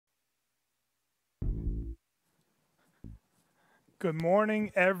Good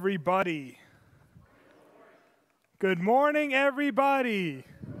morning, everybody. Good morning, everybody.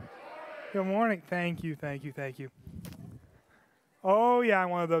 Good morning. Thank you. Oh, yeah,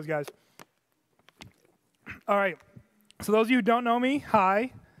 I'm one of those guys. All right. So those of you who don't know me,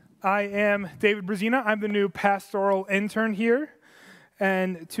 hi. I am David Brezina. I'm the new pastoral intern here.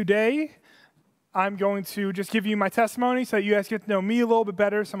 And today, I'm going to just give you my testimony so that you guys get to know me a little bit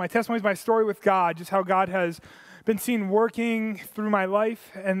better. So my testimony is my story with God, just how God has been seen working through my life.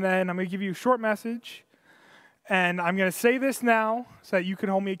 And then I'm going to give you a short message. And I'm going to say this now so that you can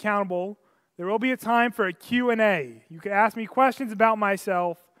hold me accountable. There will be a time for a Q&A. You can ask me questions about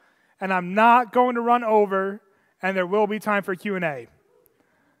myself, and I'm not going to run over, and there will be time for a Q&A.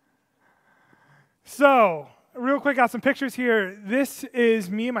 So, real quick, got some pictures here. This is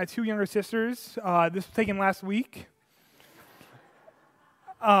me and my two younger sisters. This was taken last week.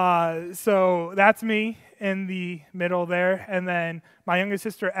 So that's me in the middle there, and then my youngest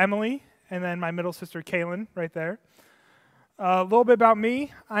sister, Emily, and then my middle sister, Kaylin, right there. A little bit about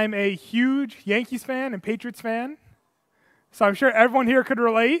me. I'm a huge Yankees fan and Patriots fan, so I'm sure everyone here could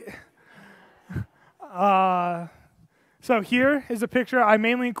relate. So here is a picture I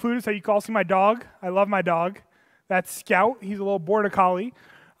mainly included so you can all see my dog. I love my dog. That's Scout. He's a little border collie.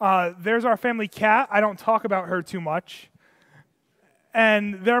 There's our family cat. I don't talk about her too much.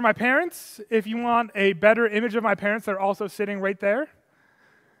 And there are my parents. If you want a better image of my parents, they're also sitting right there.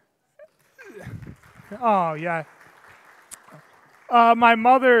 Oh, yeah. My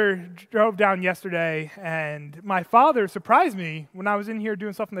mother drove down yesterday, and my father surprised me when I was in here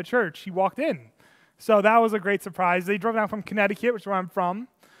doing stuff in the church. He walked in. So that was a great surprise. They drove down from Connecticut, which is where I'm from.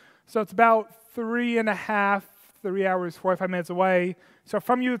 So it's about 3 hours, 45 minutes away. So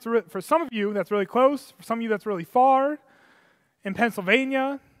for some of you, that's really close. For some of you, that's really far. In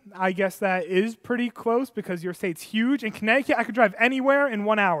Pennsylvania, I guess that is pretty close because your state's huge. In Connecticut, I could drive anywhere in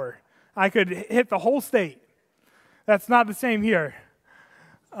 1 hour. I could hit the whole state. That's not the same here.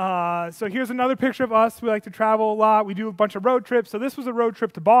 So here's another picture of us. We like to travel a lot. We do a bunch of road trips. So this was a road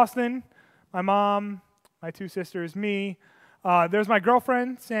trip to Boston. My mom, my two sisters, me. There's my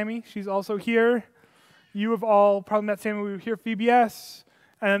girlfriend, Sammy. She's also here. You have all probably met Sammy when we were here at VBS.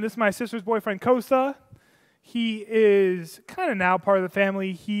 And this is my sister's boyfriend, Costa. He is kind of now part of the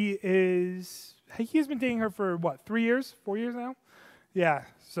family. He's been dating her for, 3 years? 4 years now? Yeah,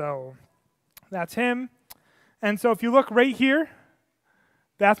 so that's him. And so if you look right here,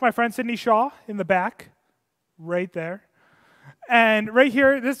 that's my friend Sydney Shaw in the back, right there. And right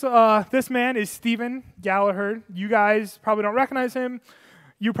here, this man is Stephen Gallagher. You guys probably don't recognize him.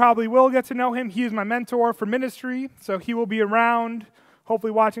 You probably will get to know him. He is my mentor for ministry, so he will be around,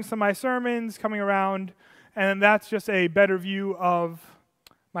 hopefully watching some of my sermons, coming around. And that's just a better view of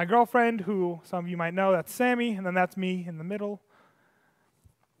my girlfriend, who some of you might know. That's Sammy, and then that's me in the middle.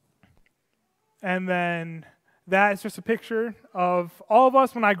 And then that is just a picture of all of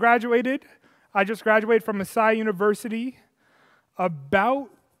us when I graduated. I just graduated from Messiah University about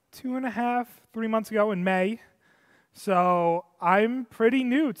 2.5, 3 months ago in May. So I'm pretty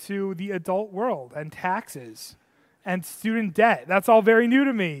new to the adult world and taxes and student debt. That's all very new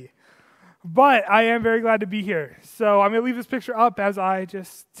to me. But I am very glad to be here. So I'm going to leave this picture up as I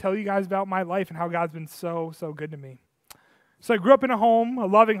just tell you guys about my life and how God's been so, so good to me. So I grew up in a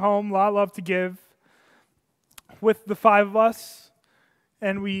loving home, a lot of love to give, with the 5 of us.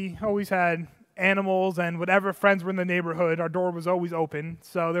 And we always had animals and whatever friends were in the neighborhood. Our door was always open.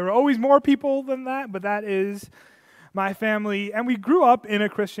 So there were always more people than that, but that is my family. And we grew up in a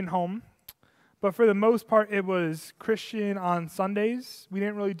Christian home. But for the most part, it was Christian on Sundays. We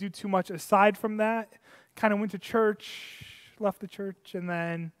didn't really do too much aside from that. Kind of went to church, left the church, and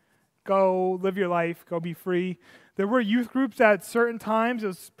then go live your life, go be free. There were youth groups at certain times. It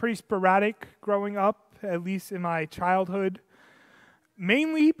was pretty sporadic growing up, at least in my childhood.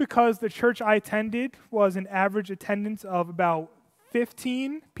 Mainly because the church I attended was an average attendance of about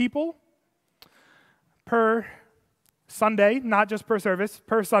 15 people per Sunday, not just per service,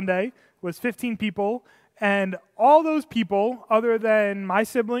 per Sunday. Was 15 people, and all those people, other than my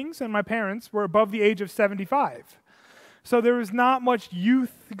siblings and my parents, were above the age of 75. So there was not much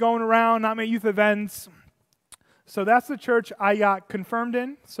youth going around, not many youth events. So that's the church I got confirmed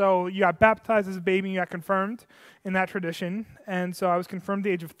in. So you got baptized as a baby, and you got confirmed in that tradition. And so I was confirmed at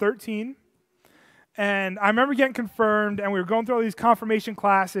the age of 13. And I remember getting confirmed, and we were going through all these confirmation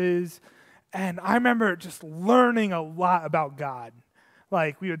classes, and I remember just learning a lot about God.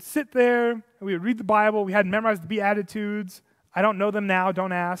 Like, we would sit there, and we would read the Bible. We had memorized the Beatitudes. I don't know them now,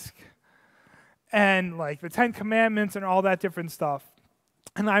 don't ask. And, like, the 10 Commandments and all that different stuff.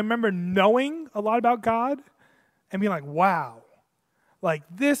 And I remember knowing a lot about God and being like, wow, Like,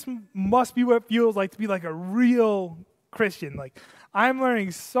 this must be what it feels like to be like a real Christian. Like, I'm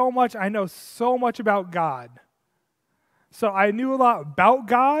learning so much. I know so much about God. So I knew a lot about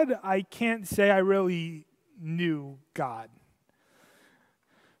God. I can't say I really knew God.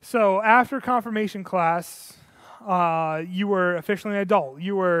 So after confirmation class, you were officially an adult.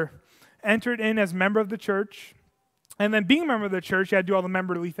 You were entered in as a member of the church. And then being a member of the church, you had to do all the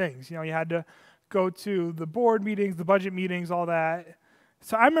memberly things. You know, you had to go to the board meetings, the budget meetings, all that.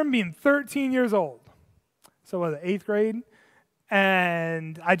 So I remember being 13 years old. So was it 8th grade?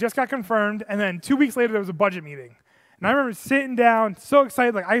 And I just got confirmed. And then 2 weeks later, there was a budget meeting. And I remember sitting down, so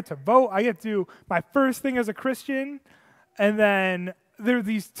excited, like I get to vote. I get to do my first thing as a Christian. And then there were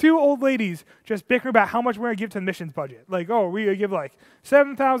these 2 old ladies just bickering about how much we're going to give to the missions budget. Like, oh, we're going to give like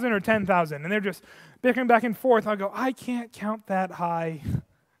 $7,000 or $10,000. And they're just bickering back and forth. And I go, I can't count that high.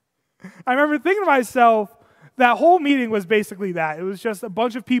 I remember thinking to myself, that whole meeting was basically that. It was just a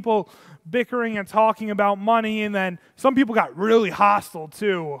bunch of people bickering and talking about money. And then some people got really hostile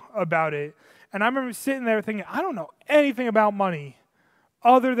too about it. And I remember sitting there thinking, I don't know anything about money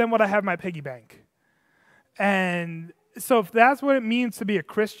other than what I have in my piggy bank. And so if that's what it means to be a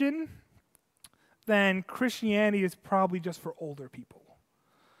Christian, then Christianity is probably just for older people.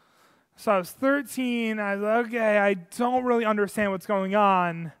 So I was 13, I was like, okay, I don't really understand what's going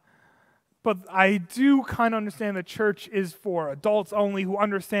on, but I do kind of understand the church is for adults only who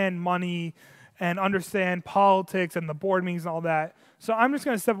understand money and understand politics and the board meetings and all that. So I'm just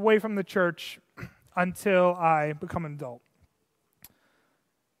going to step away from the church until I become an adult.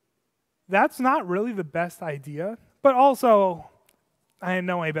 That's not really the best idea, but also I didn't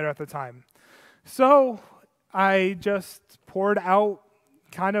know any better at the time. So I just poured out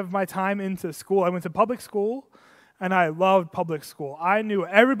kind of my time into school. I went to public school, and I loved public school. I knew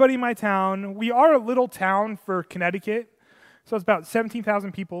everybody in my town. We are a little town for Connecticut, so it's about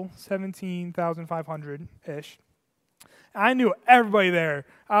 17,000 people, 17,500-ish. I knew everybody there.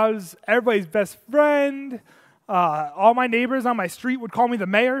 I was everybody's best friend. All my neighbors on my street would call me the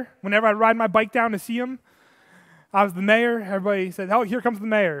mayor whenever I'd ride my bike down to see them. I was the mayor. Everybody said, oh, here comes the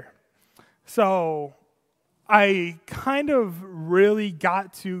mayor. So I kind of really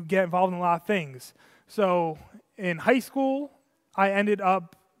got to get involved in a lot of things. So in high school, I ended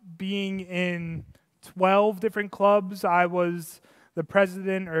up being in 12 different clubs. I was the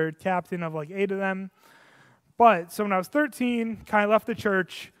president or captain of like 8 of them. But so when I was 13, kind of left the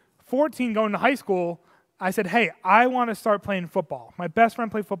church, 14 going to high school, I said, hey, I want to start playing football. My best friend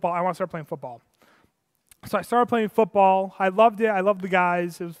played football. I want to start playing football. So I started playing football. I loved it. I loved the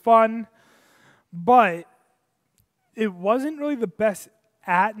guys. It was fun. But it wasn't really the best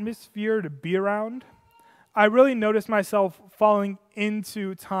atmosphere to be around. I really noticed myself falling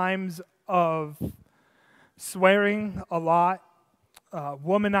into times of swearing a lot,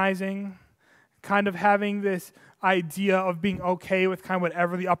 womanizing, kind of having this idea of being okay with kind of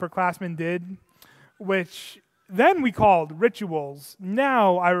whatever the upperclassmen did, which then we called rituals.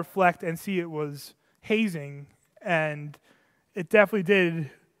 Now I reflect and see it was hazing, and it definitely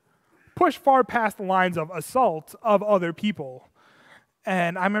did push far past the lines of assault of other people.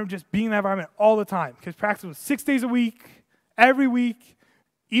 And I remember just being in that environment all the time, because practice was 6 days a week, every week,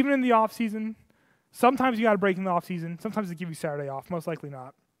 even in the off season. Sometimes you got a break in the off season. Sometimes they give you Saturday off, most likely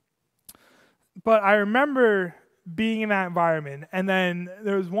not. But I remember being in that environment, and then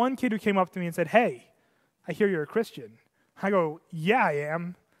there was one kid who came up to me and said, hey, I hear you're a Christian. I go, yeah, I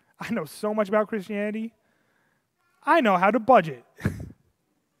am. I know so much about Christianity. I know how to budget.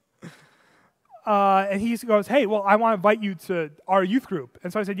 And he goes, hey, well, I want to invite you to our youth group.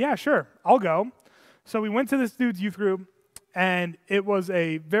 And so I said, yeah, sure, I'll go. So we went to this dude's youth group, and it was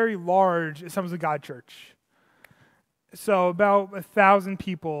a very large Assemblies of God church. So about 1,000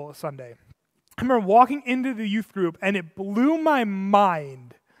 people a Sunday. I remember walking into the youth group, and it blew my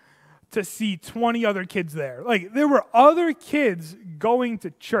mind to see 20 other kids there. Like, there were other kids going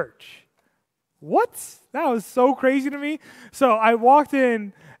to church. What? That was so crazy to me. So I walked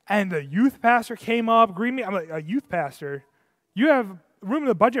in, and the youth pastor came up, greeted me. I'm like, a youth pastor? You have room in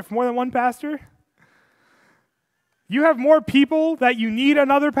the budget for more than one pastor? You have more people that you need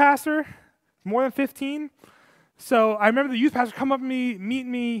another pastor? More than 15? So I remember the youth pastor come up to me, meet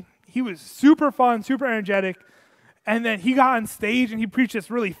me. He was super fun, super energetic. And then he got on stage and he preached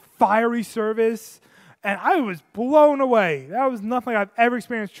this really fiery service. And I was blown away. That was nothing I've ever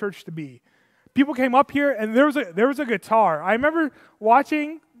experienced church to be. People came up here and there was a guitar. I remember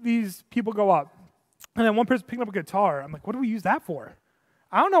watching these people go up. And then one person picked up a guitar. I'm like, what do we use that for?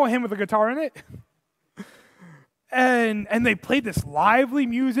 I don't know a hymn with a guitar in it. And they played this lively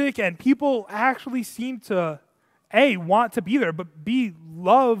music, and people actually seemed to A, want to be there, but B,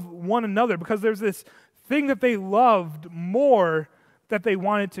 love one another, because there's this thing that they loved more that they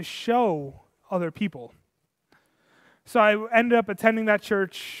wanted to show other people. So I ended up attending that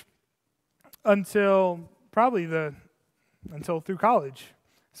church until through college.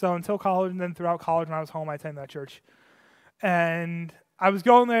 So until college, and then throughout college when I was home, I attended that church. And I was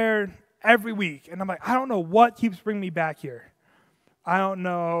going there every week, and I'm like, I don't know what keeps bringing me back here. I don't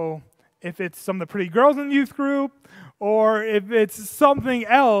know if it's some of the pretty girls in the youth group, or if it's something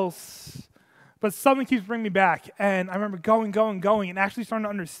else, but something keeps bringing me back. And I remember going, and actually starting to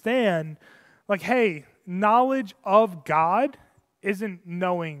understand, like, hey, knowledge of God isn't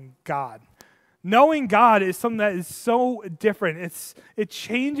knowing God. Knowing God is something that is so different. It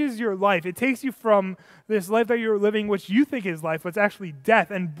changes your life. It takes you from this life that you're living, which you think is life, but it's actually death,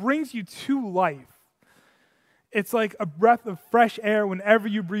 and brings you to life. It's like a breath of fresh air whenever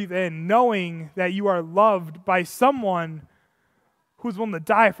you breathe in, knowing that you are loved by someone who's willing to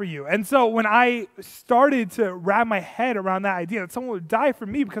die for you. And so when I started to wrap my head around that idea that someone would die for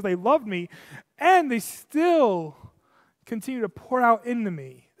me because they loved me, and they still continue to pour out into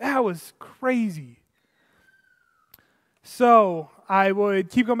me, that was crazy. So I would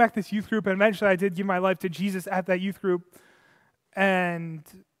keep going back to this youth group, and eventually I did give my life to Jesus at that youth group. And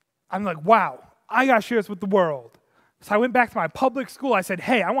I'm like, wow, I got to share this with the world. So I went back to my public school. I said,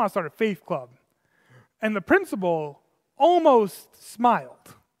 hey, I want to start a faith club. And the principal almost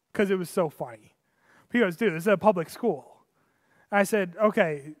smiled because it was so funny. He goes, dude, this is a public school. I said,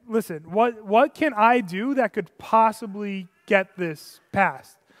 okay, listen, what can I do that could possibly get this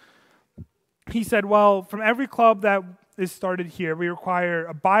passed? He said, well, from every club that is started here, we require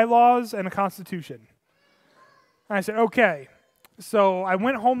a bylaws and a constitution. And I said, okay. So I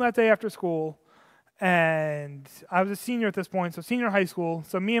went home that day after school, and I was a senior at this point, so senior high school.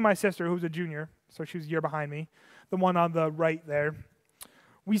 So me and my sister, who was a junior, so she was a year behind me, the one on the right there,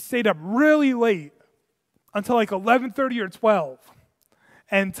 we stayed up really late until like 11:30 or 12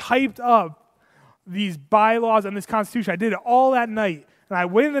 and typed up these bylaws and this constitution. I did it all that night. And I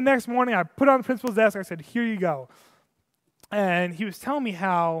went in the next morning, I put it on the principal's desk, I said, here you go. And he was telling me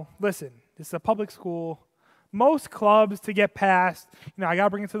how, listen, this is a public school. Most clubs, to get passed, I got to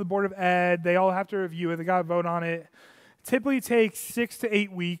bring it to the Board of Ed. They all have to review it. They got to vote on it. Typically takes 6 to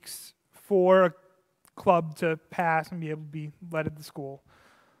 8 weeks for a club to pass and be able to be led at the school.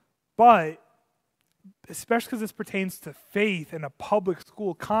 But especially because this pertains to faith in a public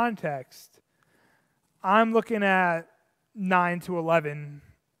school context, I'm looking at 9 to 11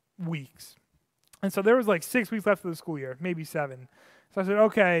 weeks. And so there was like 6 weeks left of the school year, maybe 7. So I said,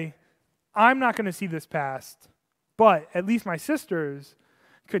 okay, I'm not going to see this passed, but at least my sisters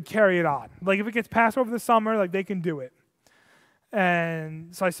could carry it on. Like if it gets passed over the summer, like they can do it.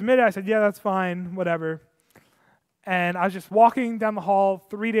 And so I submitted. I said, yeah, that's fine, whatever. And I was just walking down the hall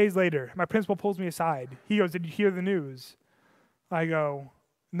 3 days later. My principal pulls me aside. He goes, did you hear the news? I go,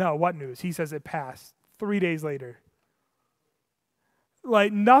 no, what news? He says it passed 3 days later.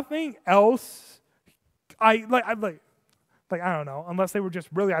 Like nothing else. I don't know, unless they were just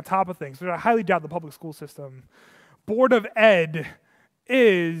really on top of things. So I highly doubt the public school system. Board of Ed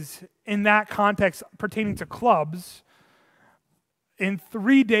is, in that context pertaining to clubs, in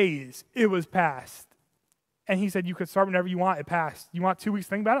 3 days it was passed. And he said, you could start whenever you want, it passed. You want 2 weeks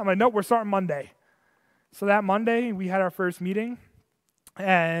to think about it? I'm like, nope, we're starting Monday. So that Monday, we had our first meeting,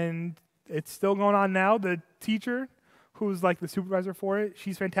 and it's still going on now. The teacher, who's like the supervisor for it,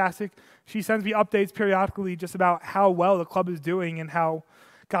 she's fantastic. She sends me updates periodically just about how well the club is doing and how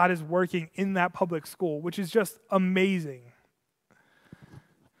God is working in that public school, which is just amazing.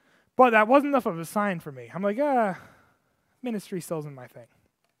 But that wasn't enough of a sign for me. I'm like, ministry still isn't my thing.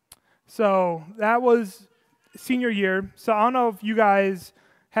 So that was senior year. So I don't know if you guys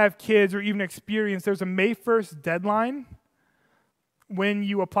have kids or even experience, there's a May 1st deadline when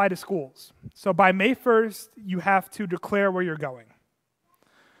you apply to schools. So by May 1st, you have to declare where you're going.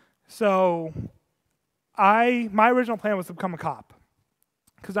 So my original plan was to become a cop,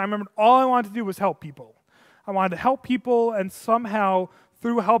 because I remembered all I wanted to do was help people. I wanted to help people and somehow,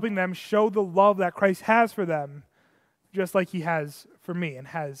 through helping them, show the love that Christ has for them, just like he has for me and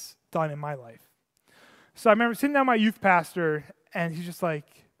has done in my life. So I remember sitting down with my youth pastor, and he's just like,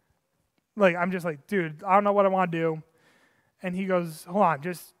 I'm just like, dude, I don't know what I want to do. And he goes, hold on,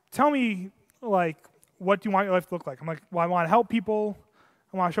 just tell me, like, what do you want your life to look like? I'm like, well, I want to help people.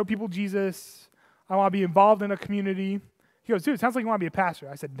 I want to show people Jesus. I want to be involved in a community. He goes, dude, it sounds like you want to be a pastor.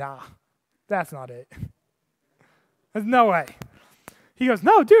 I said, nah, that's not it. There's no way. He goes,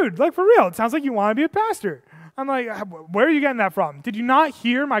 no, dude, like for real, it sounds like you want to be a pastor. I'm like, where are you getting that from? Did you not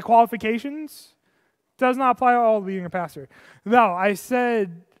hear my qualifications does not apply at all to being a pastor. No, I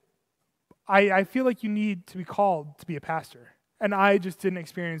said, I feel like you need to be called to be a pastor. And I just didn't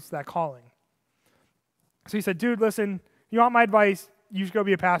experience that calling. So he said, dude, listen, you want my advice, you should go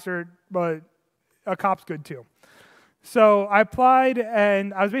be a pastor, but a cop's good too. So I applied,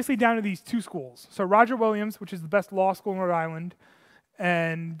 and I was basically down to these two schools. So Roger Williams, which is the best law school in Rhode Island,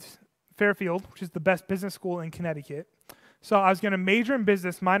 and Fairfield, which is the best business school in Connecticut. So I was going to major in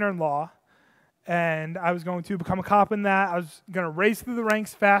business, minor in law, and I was going to become a cop in that. I was going to race through the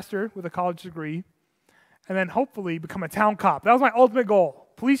ranks faster with a college degree, and then hopefully become a town cop. That was my ultimate goal.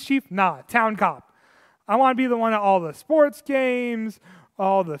 Police chief? Nah, town cop. I want to be the one at all the sports games,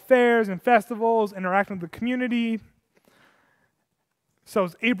 all the fairs and festivals, interacting with the community. So it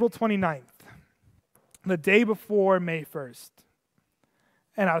was April 29th, the day before May 1st.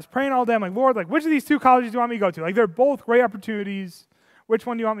 And I was praying all day. I'm like, Lord, like, which of these two colleges do you want me to go to? Like, they're both great opportunities. Which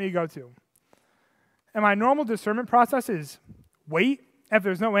one do you want me to go to? And my normal discernment process is wait. If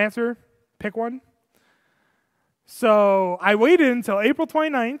there's no answer, pick one. So I waited until April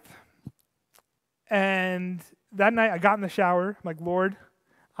 29th. And that night I got in the shower. I'm like, Lord,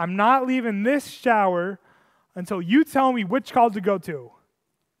 I'm not leaving this shower until you tell me which college to go to.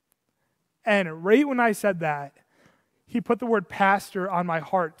 And right when I said that, he put the word pastor on my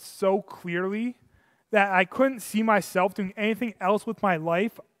heart so clearly that I couldn't see myself doing anything else with my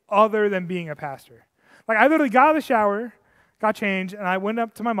life other than being a pastor. Like, I literally got out of the shower, got changed, and I went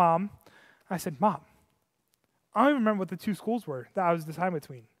up to my mom. I said, Mom, I don't even remember what the two schools were that I was deciding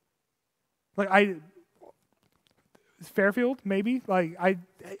between. Like, Fairfield, maybe? Like,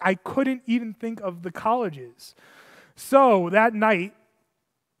 I couldn't even think of the colleges. So that night,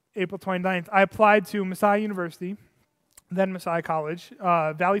 April 29th, I applied to Messiah University, then Messiah College,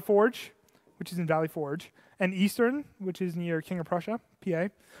 Valley Forge, which is in Valley Forge, and Eastern, which is near King of Prussia, PA.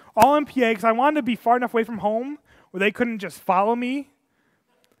 All in PA because I wanted to be far enough away from home where they couldn't just follow me,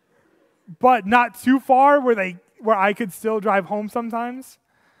 but not too far where I could still drive home sometimes.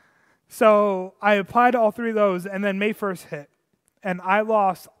 So I applied to all three of those, and then May 1st hit, and I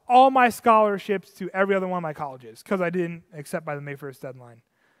lost all my scholarships to every other one of my colleges because I didn't accept by the May 1st deadline.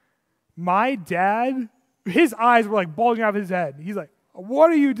 My dad, his eyes were like bulging out of his head. He's like, what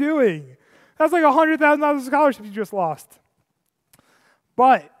are you doing? That's like $100,000 of scholarships you just lost.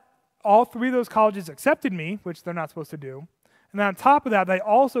 But all three of those colleges accepted me, which they're not supposed to do. And then on top of that, they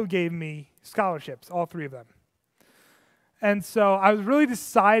also gave me scholarships, all three of them. And so I was really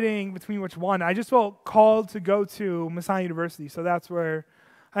deciding between which one. I just felt called to go to Messiah University. So that's where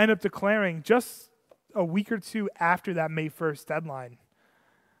I ended up declaring just a week or two after that May 1st deadline.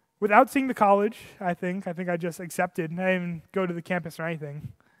 Without seeing the college, I think I just accepted. I didn't even go to the campus or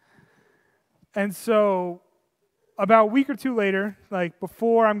anything. And so about a week or two later, like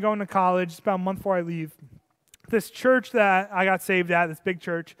before I'm going to college, it's about a month before I leave, this church that I got saved at, this big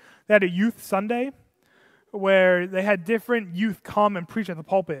church, they had a youth Sunday where they had different youth come and preach at the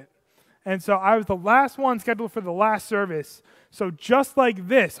pulpit. And so I was the last one scheduled for the last service. So just like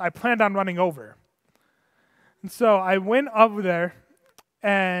this, I planned on running over. And so I went over there,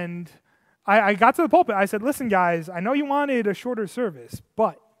 and I got to the pulpit. I said, listen, guys, I know you wanted a shorter service,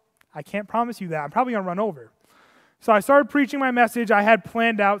 but I can't promise you that. I'm probably going to run over. So I started preaching my message I had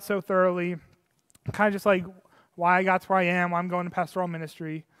planned out so thoroughly, kind of just like why I got to where I am, why I'm going to pastoral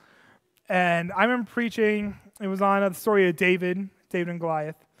ministry. And I remember preaching. It was on the story of David and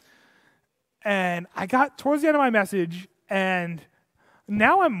Goliath. And I got towards the end of my message, and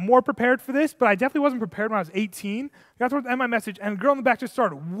now I'm more prepared for this, but I definitely wasn't prepared when I was 18. I got towards the end of my message, and a girl in the back just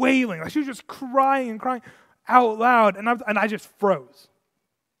started wailing. Like, she was just crying out loud, and I just froze.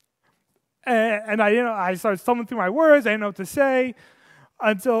 And I started stumbling through my words. I didn't know what to say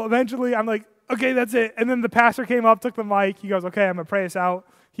until eventually I'm like, okay, that's it. And then the pastor came up, took the mic. He goes, okay, I'm going to pray us out.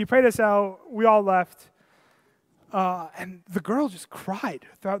 He prayed us out. We all left. And the girl just cried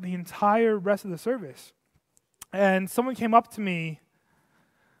throughout the entire rest of the service. And someone came up to me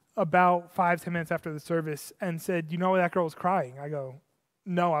about 5-10 minutes after the service and said, you know why that girl was crying? I go,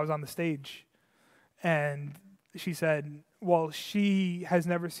 no, I was on the stage. And she said, well, she has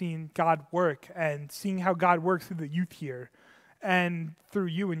never seen God work, and seeing how God works through the youth here and through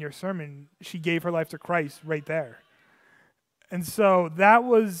you in your sermon, she gave her life to Christ right there. And so that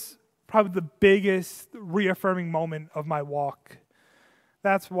was probably the biggest reaffirming moment of my walk.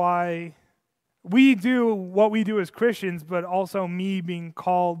 That's why we do what we do as Christians, but also me being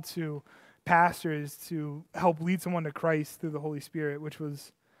called to pastors to help lead someone to Christ through the Holy Spirit, which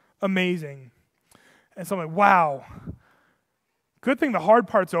was amazing. And so I'm like, wow, good thing the hard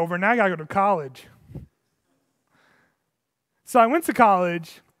part's over. Now I got to go to college. So I went to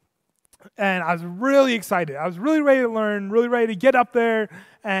college, And I was really excited. I was really ready to learn, really ready to get up there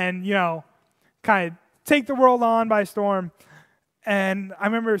and, kind of take the world on by storm. And I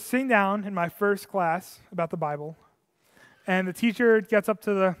remember sitting down in my first class about the Bible, and the teacher gets up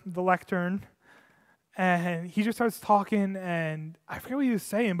to the lectern, and he just starts talking, and I forget what he was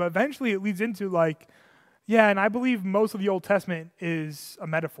saying, but eventually it leads into and I believe most of the Old Testament is a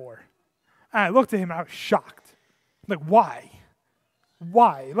metaphor. And I looked at him, and I was shocked. I'm like, why?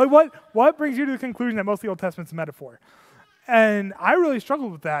 Why? What brings you to the conclusion that most of the Old Testament's a metaphor? And I really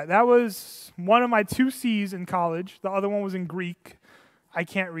struggled with that. That was one of my 2 C's in college. The other one was in Greek. I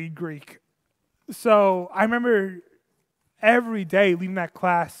can't read Greek. So I remember every day leaving that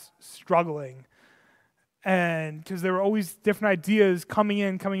class struggling. And because there were always different ideas coming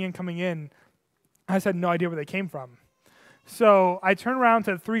in. I just had no idea where they came from. So I turned around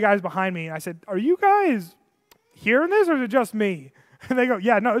to the 3 guys behind me, and I said, "Are you guys hearing this, or is it just me?" And they go,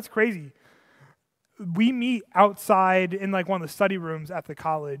 "Yeah, no, it's crazy." We meet outside in one of the study rooms at the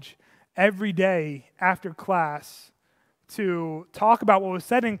college every day after class to talk about what was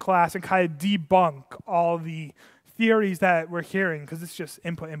said in class and kind of debunk all the theories that we're hearing, because it's just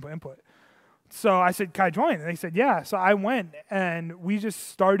input. So I said, "Can I join?" And they said, "Yeah." So I went, and we just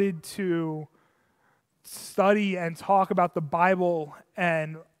started to study and talk about the Bible,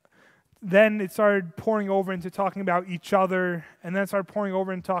 and then it started pouring over into talking about each other, and then it started pouring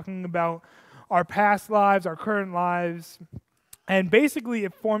over into talking about our past lives, our current lives, and basically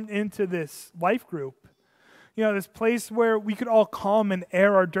it formed into this life group. This place where we could all come and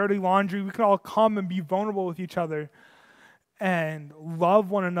air our dirty laundry, we could all come and be vulnerable with each other and love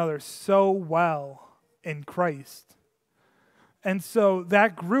one another so well in Christ. And so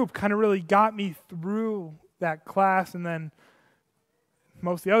that group kind of really got me through that class, and then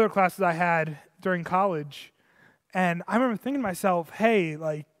most of the other classes I had during college. And I remember thinking to myself, hey,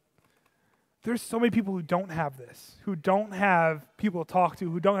 there's so many people who don't have this, who don't have people to talk to,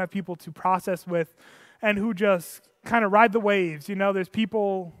 who don't have people to process with, and who just kind of ride the waves. There's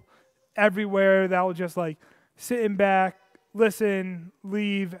people everywhere that will just sit back, listen,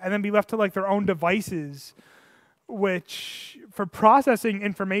 leave, and then be left to their own devices, which for processing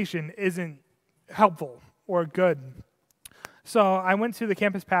information isn't helpful or good. So I went to the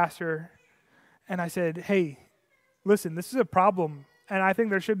campus pastor, and I said, "Hey, listen, this is a problem, and I think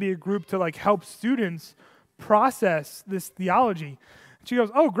there should be a group to help students process this theology." She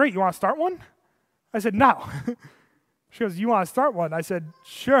goes, "Oh, great, you want to start one?" I said, "No." She goes, "You want to start one?" I said,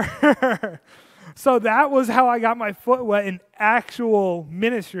 "Sure." So that was how I got my foot wet in actual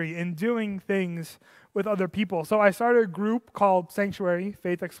ministry and doing things with other people. So I started a group called Sanctuary,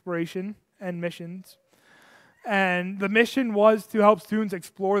 Faith Exploration, and Missions. And the mission was to help students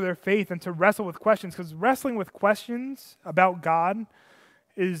explore their faith and to wrestle with questions, because wrestling with questions about God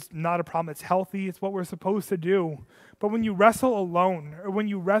is not a problem. It's healthy. It's what we're supposed to do. But when you wrestle alone, or when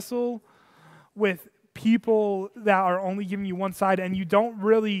you wrestle with people that are only giving you one side and you don't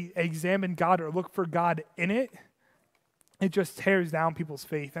really examine God or look for God in it, it just tears down people's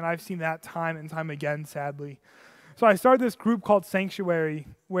faith. And I've seen that time and time again, sadly. So I started this group called Sanctuary,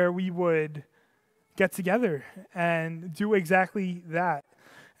 where we would get together and do exactly that.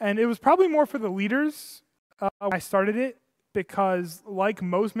 And it was probably more for the leaders when I started it, because like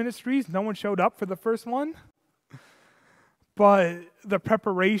most ministries, no one showed up for the first one. But the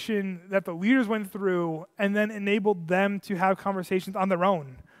preparation that the leaders went through and then enabled them to have conversations on their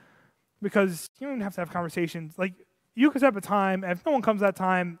own. Because you don't have to have conversations. You could set up a time, and if no one comes that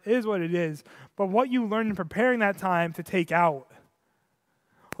time, it is what it is. But what you learn in preparing that time to take out,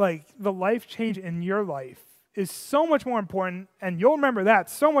 the life change in your life is so much more important, and you'll remember that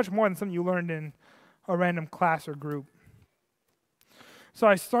so much more than something you learned in a random class or group. So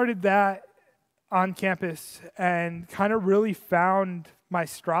I started that on campus and kind of really found my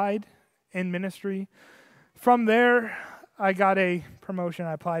stride in ministry. From there, I got a promotion.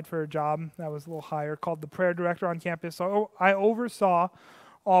 I applied for a job that was a little higher, called the prayer director on campus. So I oversaw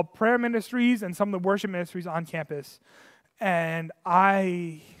all prayer ministries and some of the worship ministries on campus. And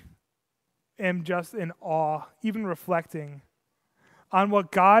I am just in awe, even reflecting on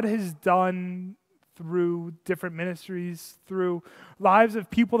what God has done through different ministries, through lives of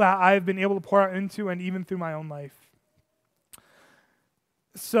people that I've been able to pour out into, and even through my own life.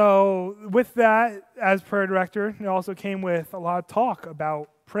 So with that, as prayer director, it also came with a lot of talk about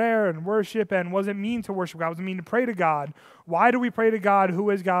prayer and worship, and what does it mean to worship God? What does it mean to pray to God? Why do we pray to God? Who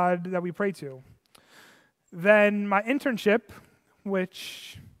is God that we pray to? Then my internship,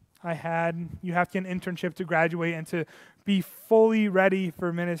 which I had, you have to get an internship to graduate and to be fully ready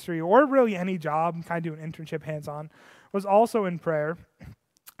for ministry, or really any job, kind of do an internship hands-on, was also in prayer.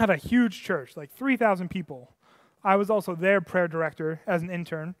 had a huge church, like 3,000 people. I was also their prayer director as an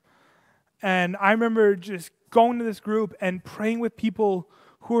intern. And I remember just going to this group and praying with people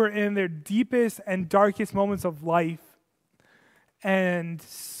who are in their deepest and darkest moments of life. And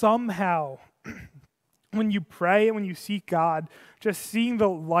somehow, when you pray and when you seek God, just seeing the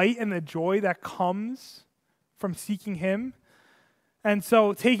light and the joy that comes from seeking Him. And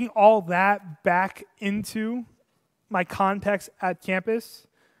so taking all that back into my context at campus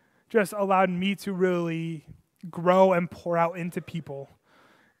just allowed me to really grow and pour out into people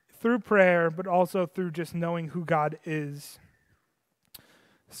through prayer, but also through just knowing who God is.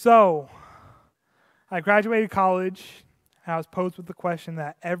 So, I graduated college, and I was posed with the question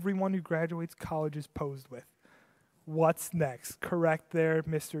that everyone who graduates college is posed with. What's next? Correct there,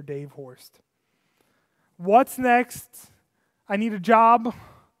 Mr. Dave Horst. What's next? I need a job.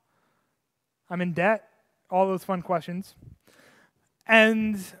 I'm in debt. All those fun questions.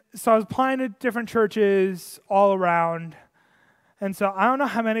 And so I was applying to different churches all around. And so I don't know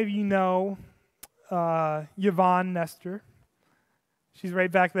how many of you know Yvonne Nestor. She's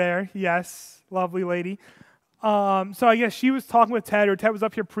right back there. Yes, lovely lady. So I guess she was talking with Ted, or Ted was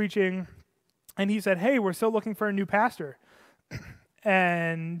up here preaching, and he said, hey, we're still looking for a new pastor.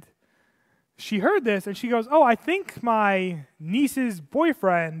 And she heard this, and she goes, oh, I think my niece's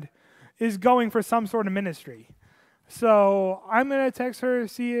boyfriend is going for some sort of ministry. So I'm going to text her to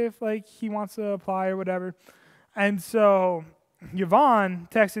see if he wants to apply or whatever. And so Yvonne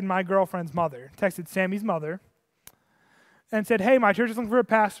texted my girlfriend's mother, texted Sammy's mother, and said, hey, my church is looking for a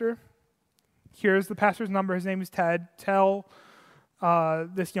pastor. Here's the pastor's number. His name is Ted. Tell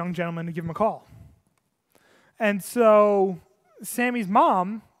this young gentleman to give him a call. And so Sammy's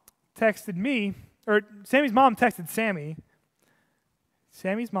mom texted me, or Sammy's mom texted Sammy.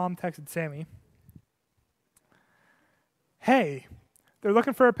 Sammy's mom texted Sammy, hey, they're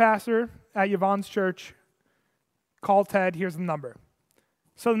looking for a pastor at Yvonne's church. Call Ted. Here's the number.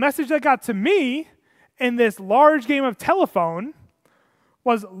 So the message that got to me in this large game of telephone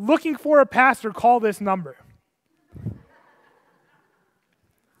was looking for a pastor, call this number.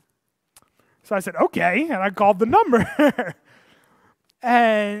 So I said, okay, and I called the number.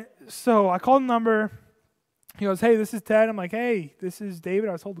 And so I called the number. He goes, hey, this is Ted. I'm like, hey, this is David.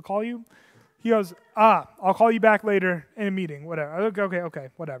 I was told to call you. He goes, I'll call you back later in a meeting, whatever. I go, okay,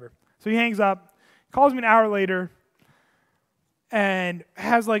 whatever. So he hangs up, calls me an hour later, and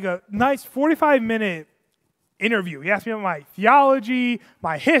has a nice 45-minute interview. He asked me about my theology,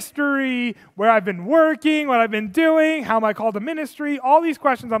 my history, where I've been working, what I've been doing, how am I called to ministry, all these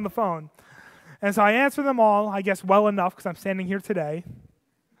questions on the phone. And so I answer them all, I guess well enough because I'm standing here today.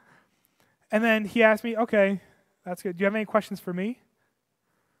 And then he asked me, okay, that's good. Do you have any questions for me?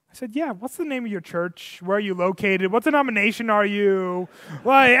 I said, yeah, what's the name of your church? Where are you located? What denomination are you?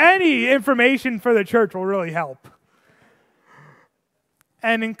 Any information for the church will really help.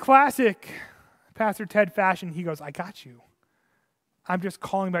 And in classic Pastor Ted fashion, he goes, I got you. I'm just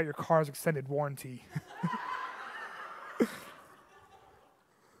calling about your car's extended warranty.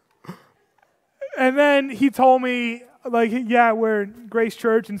 And then he told me, yeah, we're Grace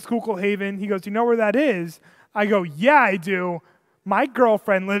Church in Schuylkill Haven. He goes, do you know where that is? I go, yeah, I do. My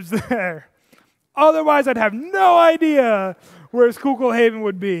girlfriend lives there. Otherwise, I'd have no idea where Schuylkill Haven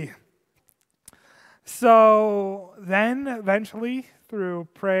would be. So then, eventually, through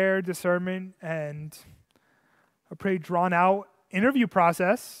prayer, discernment, and a pretty drawn-out interview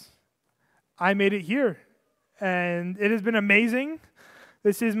process, I made it here. And it has been amazing.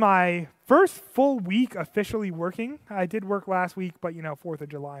 This is my first full week officially working. I did work last week, but 4th of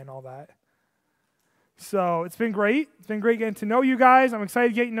July and all that. So it's been great. It's been great getting to know you guys. I'm excited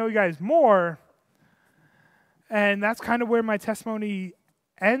to get to know you guys more. And that's kind of where my testimony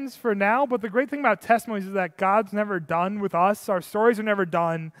ends for now. But the great thing about testimonies is that God's never done with us. Our stories are never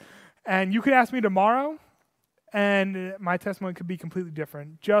done. And you could ask me tomorrow, and my testimony could be completely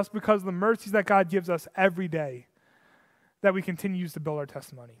different, just because of the mercies that God gives us every day that we continue to build our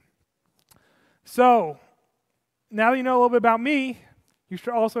testimony. So, now that you know a little bit about me, you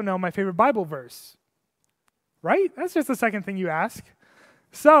should also know my favorite Bible verse. Right? That's just the second thing you ask.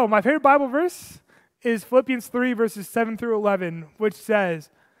 So, my favorite Bible verse is Philippians 3, verses 7 through 11, which says,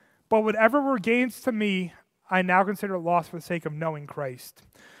 but whatever were gains to me, I now consider loss for the sake of knowing Christ.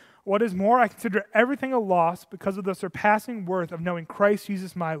 What is more, I consider everything a loss because of the surpassing worth of knowing Christ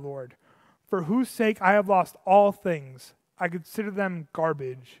Jesus my Lord, for whose sake I have lost all things. I consider them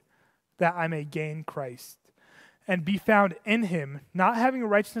garbage, that I may gain Christ, and be found in him, not having a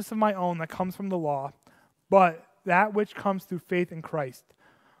righteousness of my own that comes from the law, but that which comes through faith in Christ,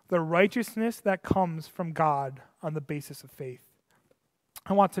 the righteousness that comes from God on the basis of faith.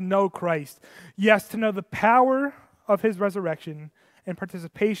 I want to know Christ. Yes, to know the power of his resurrection and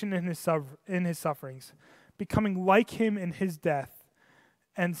participation in his sufferings, becoming like him in his death,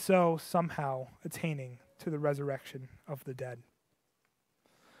 and so somehow attaining to the resurrection of the dead.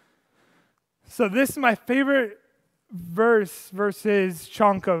 So this is my favorite verses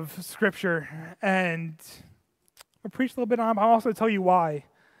chunk of scripture, and I'll preach a little bit on it, but I'll also tell you why.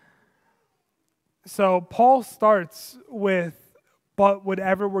 So Paul starts with, "But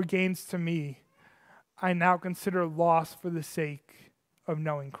whatever were gains to me, I now consider loss for the sake of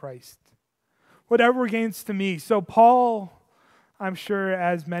knowing Christ." Whatever were gains to me. So Paul, I'm sure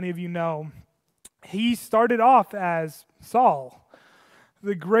as many of you know, he started off as Saul,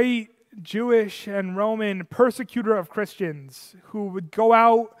 the great Jewish and Roman persecutor of Christians, who would go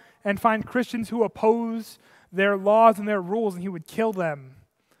out and find Christians who oppose their laws and their rules, and he would kill them.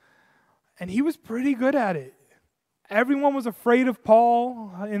 And he was pretty good at it. Everyone was afraid of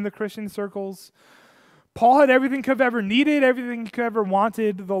Paul in the Christian circles. Paul had everything he could have ever needed, everything he could have ever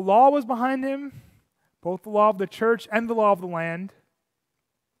wanted. The law was behind him, both the law of the church and the law of the land.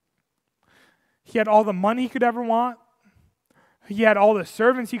 He had all the money he could ever want. He had all the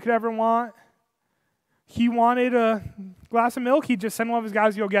servants he could ever want. He wanted a glass of milk, he'd just send one of his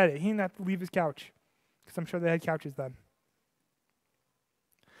guys to go get it. He didn't have to leave his couch, because I'm sure they had couches then.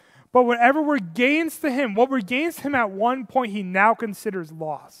 But whatever were gains to him, what were gains to him at one point, he now considers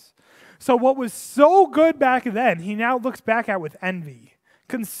loss. So what was so good back then, he now looks back at with envy,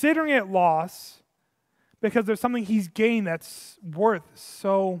 considering it loss, because there's something he's gained that's worth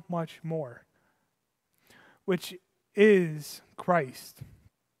so much more, which is Christ.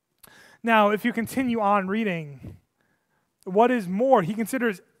 Now, if you continue on reading, what is more, he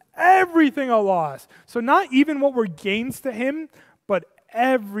considers everything a loss. So not even what were gains to him, but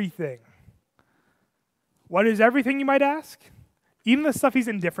everything. What is everything, you might ask? Even the stuff he's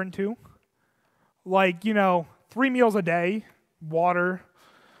indifferent to, like, 3 meals a day, water,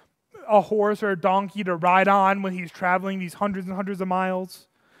 a horse or a donkey to ride on when he's traveling these hundreds and hundreds of miles.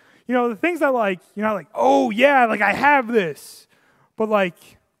 The things that oh yeah, I have this. But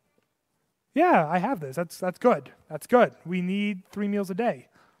yeah, I have this. That's good. That's good. We need 3 meals a day.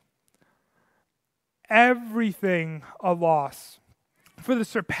 Everything a loss for the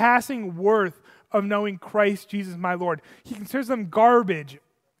surpassing worth of knowing Christ Jesus my Lord. He considers them garbage.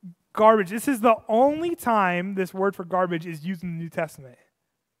 Garbage. This is the only time this word for garbage is used in the New Testament.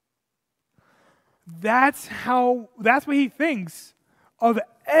 That's what he thinks of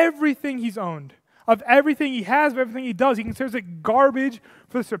everything he's owned, of everything he has, of everything he does. He considers it garbage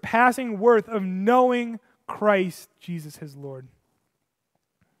for the surpassing worth of knowing Christ Jesus his Lord.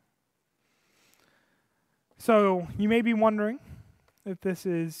 So you may be wondering, if this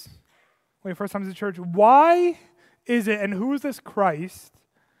is your first time as a church, why is it, and who is this Christ,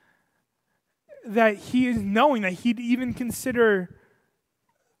 that he is knowing that he'd even consider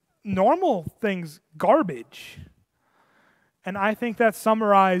normal things garbage? And I think that's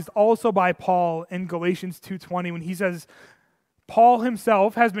summarized also by Paul in Galatians 2:20 when he says, Paul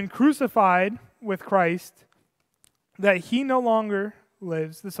himself has been crucified with Christ, that he no longer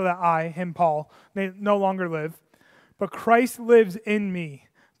lives, so that I, him, Paul, may no longer live, but Christ lives in me.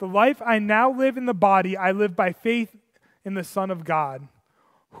 The life I now live in the body, I live by faith in the Son of God,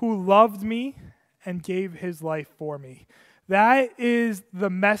 who loved me and gave his life for me. That is the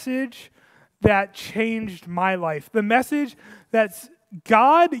message that changed my life. The message that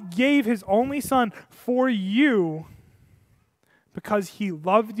God gave his only Son for you because he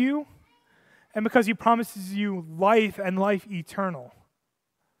loved you and because he promises you life and life eternal.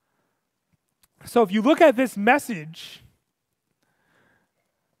 So if you look at this message,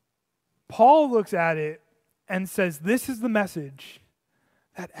 Paul looks at it and says, this is the message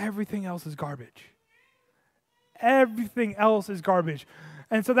that everything else is garbage. Everything else is garbage.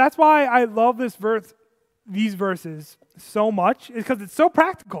 And so that's why I love these verses so much, is because it's so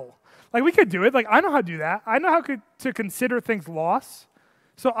practical. We could do it. I know how to do that. I know how to consider things loss.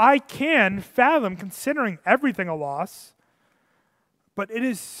 So I can fathom considering everything a loss. But it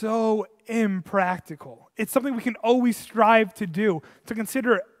is so impractical. It's something we can always strive to do, to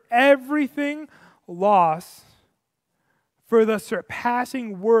consider everything loss for the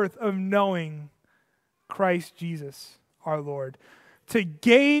surpassing worth of knowing Christ Jesus our Lord. To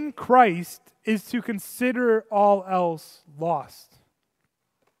gain Christ is to consider all else lost.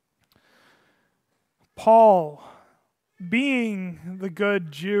 Paul, being the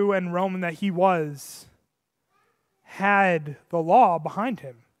good Jew and Roman that he was, had the law behind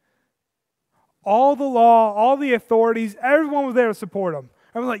him. All the law, all the authorities, everyone was there to support him.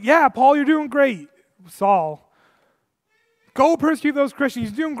 I was like, yeah, Paul, you're doing great. Saul, Go persecute those Christians.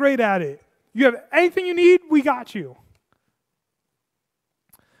 You're doing great at it. You have anything you need, we got you.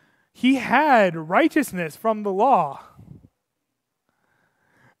 He had righteousness from the law.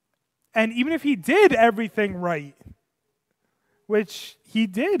 And even if he did everything right, which he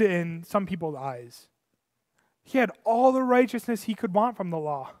did in some people's eyes, he had all the righteousness he could want from the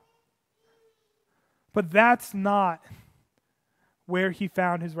law. But that's not where he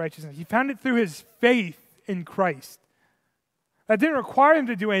found his righteousness. He found it through his faith in Christ. That didn't require him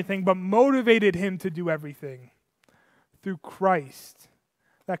to do anything, but motivated him to do everything through Christ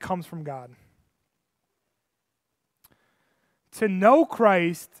that comes from God. To know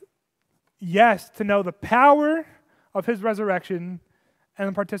Christ, yes, to know the power of his resurrection and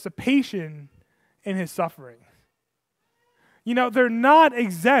the participation in his suffering. You know, they're not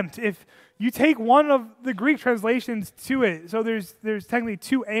exempt. If you take one of the Greek translations to it, so there's technically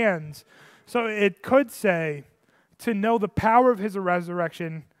two ands. So it could say, to know the power of his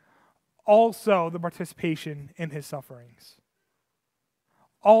resurrection, also the participation in his sufferings.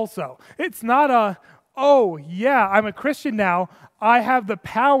 Also. It's not a, oh yeah, I'm a Christian now, I have the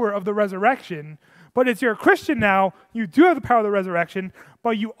power of the resurrection, but it's you're a Christian now, you do have the power of the resurrection,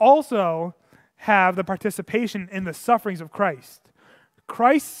 but you also have the participation in the sufferings of Christ.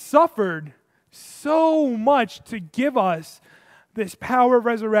 Christ suffered so much to give us this power of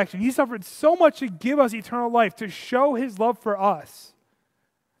resurrection. He suffered so much to give us eternal life, to show his love for us.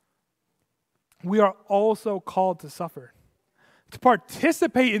 We are also called to suffer, to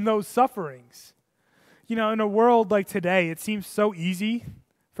participate in those sufferings. You know, in a world like today, it seems so easy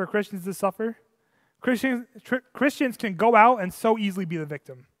for Christians to suffer. Christians can go out and so easily be the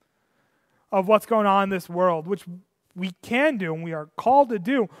victim of what's going on in this world, which we can do and we are called to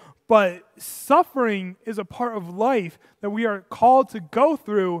do. But suffering is a part of life that we are called to go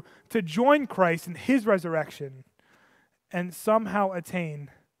through to join Christ in his resurrection and somehow attain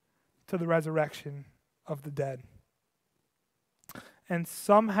to the resurrection of the dead. And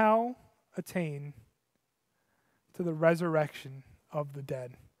somehow attain to the resurrection of the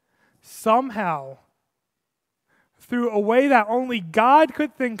dead. Somehow, through a way that only God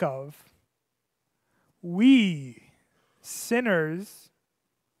could think of, we, sinners,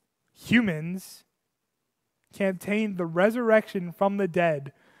 humans, can obtain the resurrection from the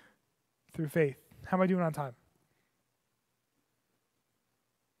dead through faith. How am I doing on time?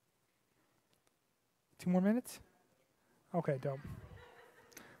 2 more minutes? Okay, dope.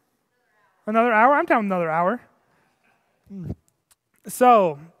 Another hour? I'm down another hour.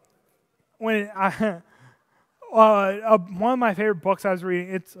 So, when I... one of my favorite books I was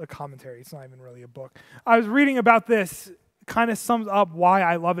reading, it's a commentary, it's not even really a book. I was reading about this, kind of sums up why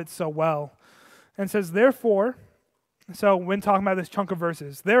I love it so well. And says, therefore, so when talking about this chunk of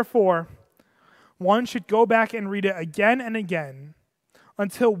verses, therefore, one should go back and read it again and again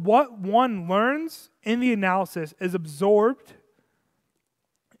until what one learns in the analysis is absorbed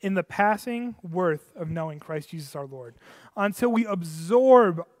in the passing worth of knowing Christ Jesus our Lord. Until we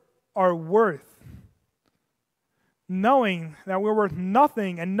absorb our worth, knowing that we're worth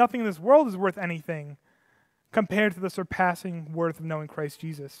nothing and nothing in this world is worth anything compared to the surpassing worth of knowing Christ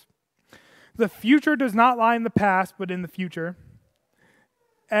Jesus. The future does not lie in the past, but in the future.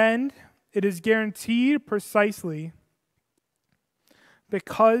 And it is guaranteed precisely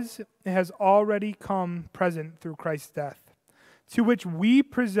because it has already come present through Christ's death, to which we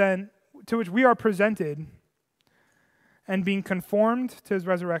are presented and being conformed to his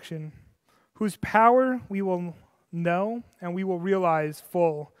resurrection, whose power we will know and we will realize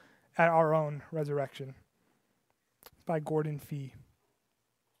full at our own resurrection. By Gordon Fee.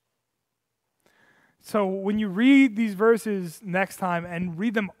 So when you read these verses next time and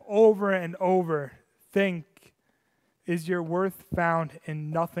read them over and over, think, is your worth found in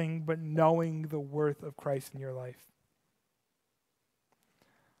nothing but knowing the worth of Christ in your life?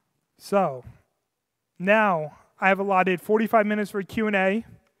 So, now I have allotted 45 minutes for Q&A.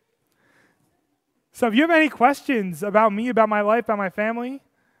 So if you have any questions about me, about my life, about my family,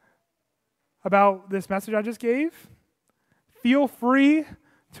 about this message I just gave, feel free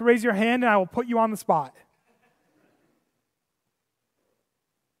to raise your hand and I will put you on the spot.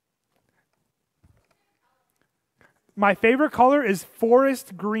 My favorite color is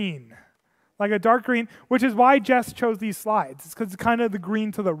forest green, like a dark green, which is why Jess chose these slides. It's because it's kind of the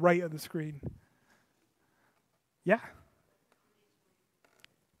green to the right of the screen. Yeah.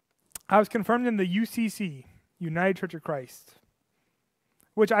 I was confirmed in the UCC, United Church of Christ,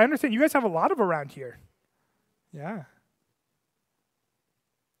 which I understand you guys have a lot of around here. Yeah.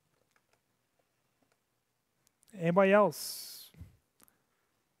 Anybody else?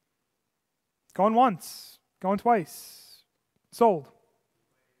 Going once, going twice. Sold.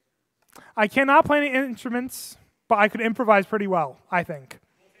 I cannot play any instruments, but I could improvise pretty well, I think.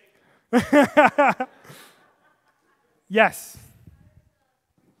 Yes.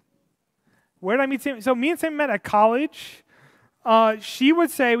 Where did I meet Sam? So me and Sam met at college. She would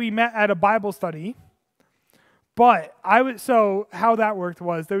say we met at a Bible study. But so how that worked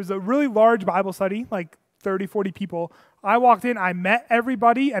was there was a really large Bible study, like 30, 40 people. I walked in, I met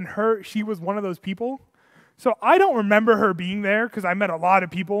everybody, and she was one of those people. So I don't remember her being there because I met a lot of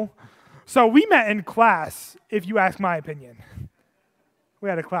people. So we met in class, if you ask my opinion. We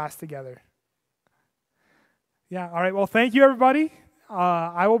had a class together. Yeah, all right, well, thank you, everybody.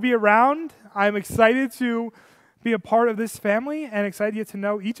 I will be around. I'm excited to be a part of this family and excited to get to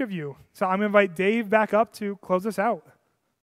know each of you. So I'm going to invite Dave back up to close us out.